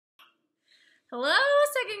Hello,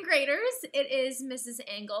 second graders. It is Mrs.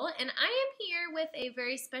 Engle, and I am here with a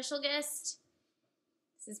very special guest.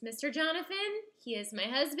 This is Mr. Jonathan. He is my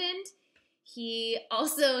husband. He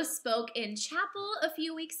also spoke in chapel a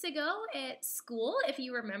few weeks ago at school, if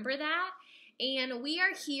you remember that. And we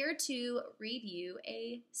are here to read you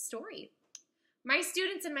a story. My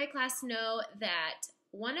students in my class know that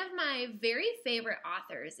one of my very favorite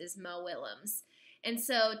authors is Mo Willems. And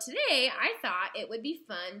so today I thought it would be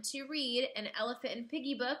fun to read an Elephant and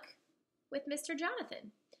Piggie book with Mr.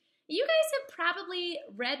 Jonathan. You guys have probably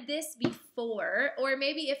read this before, or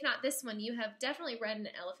maybe if not this one, you have definitely read an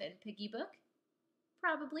Elephant and Piggie book,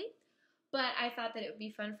 probably. But I thought that it would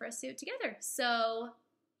be fun for us to do it together. So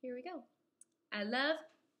here we go. I love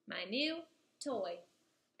my new toy.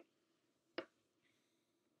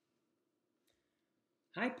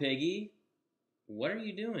 Hi, Piggy. What are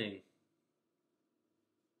you doing?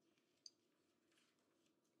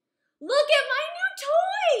 Look at my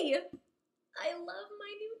new toy! I love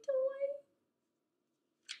my new toy.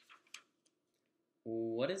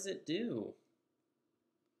 What does it do?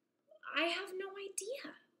 I have no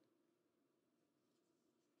idea.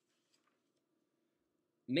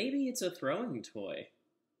 Maybe it's a throwing toy.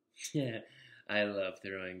 Yeah, I love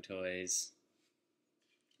throwing toys.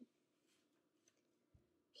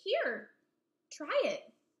 Here, try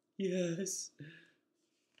it. Yes.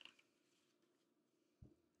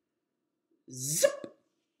 Zip!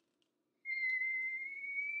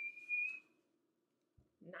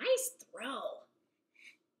 Nice throw.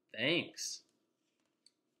 Thanks.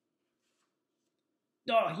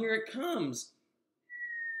 Oh, here it comes.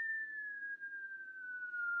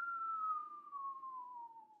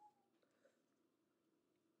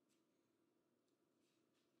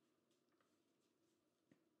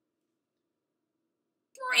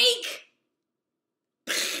 Break!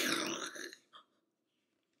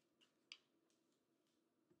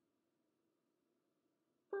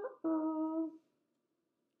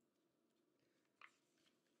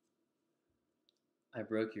 I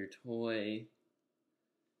broke your toy.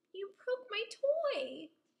 You broke my toy.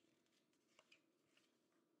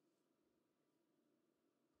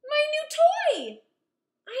 My new toy!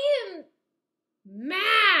 I am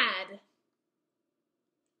mad.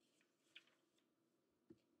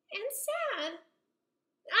 And sad.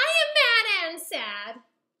 I am mad and sad.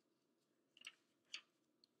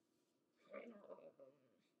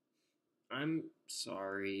 I'm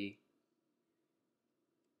sorry.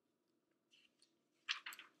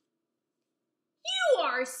 You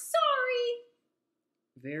are sorry.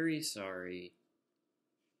 Very sorry.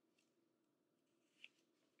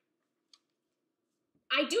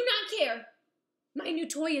 I do not care. My new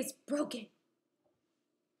toy is broken.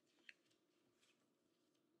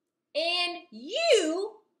 And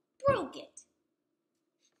you broke it.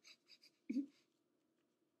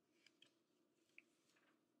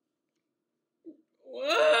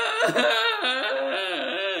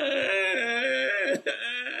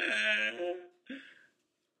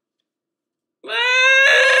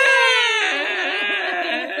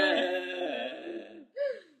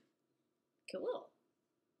 Cool.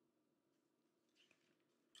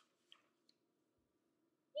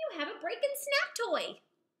 You have a break and snap toy.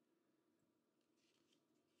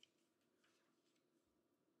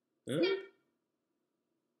 Huh? Snap.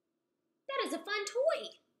 That is a fun toy.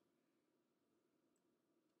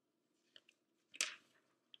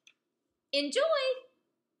 Enjoy.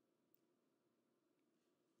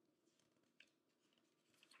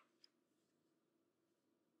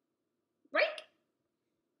 Break.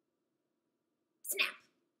 Snap.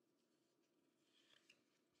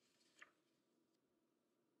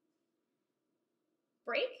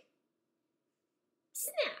 Break.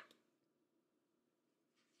 Snap.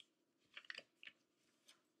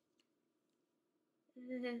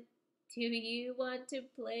 Do you want to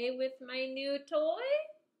play with my new toy?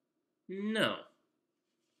 No.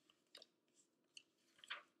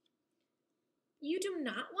 You do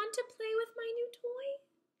not want to play with my new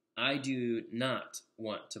toy? I do not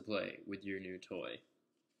want to play with your new toy.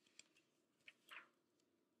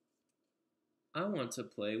 I want to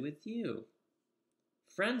play with you.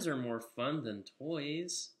 Friends are more fun than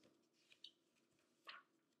toys.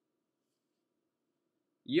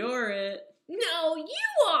 You're it. No,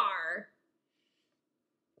 you are!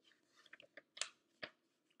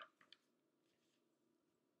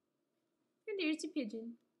 And here's your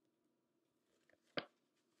pigeon.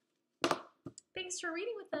 Thanks for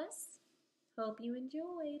reading with us. Hope you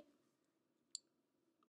enjoyed.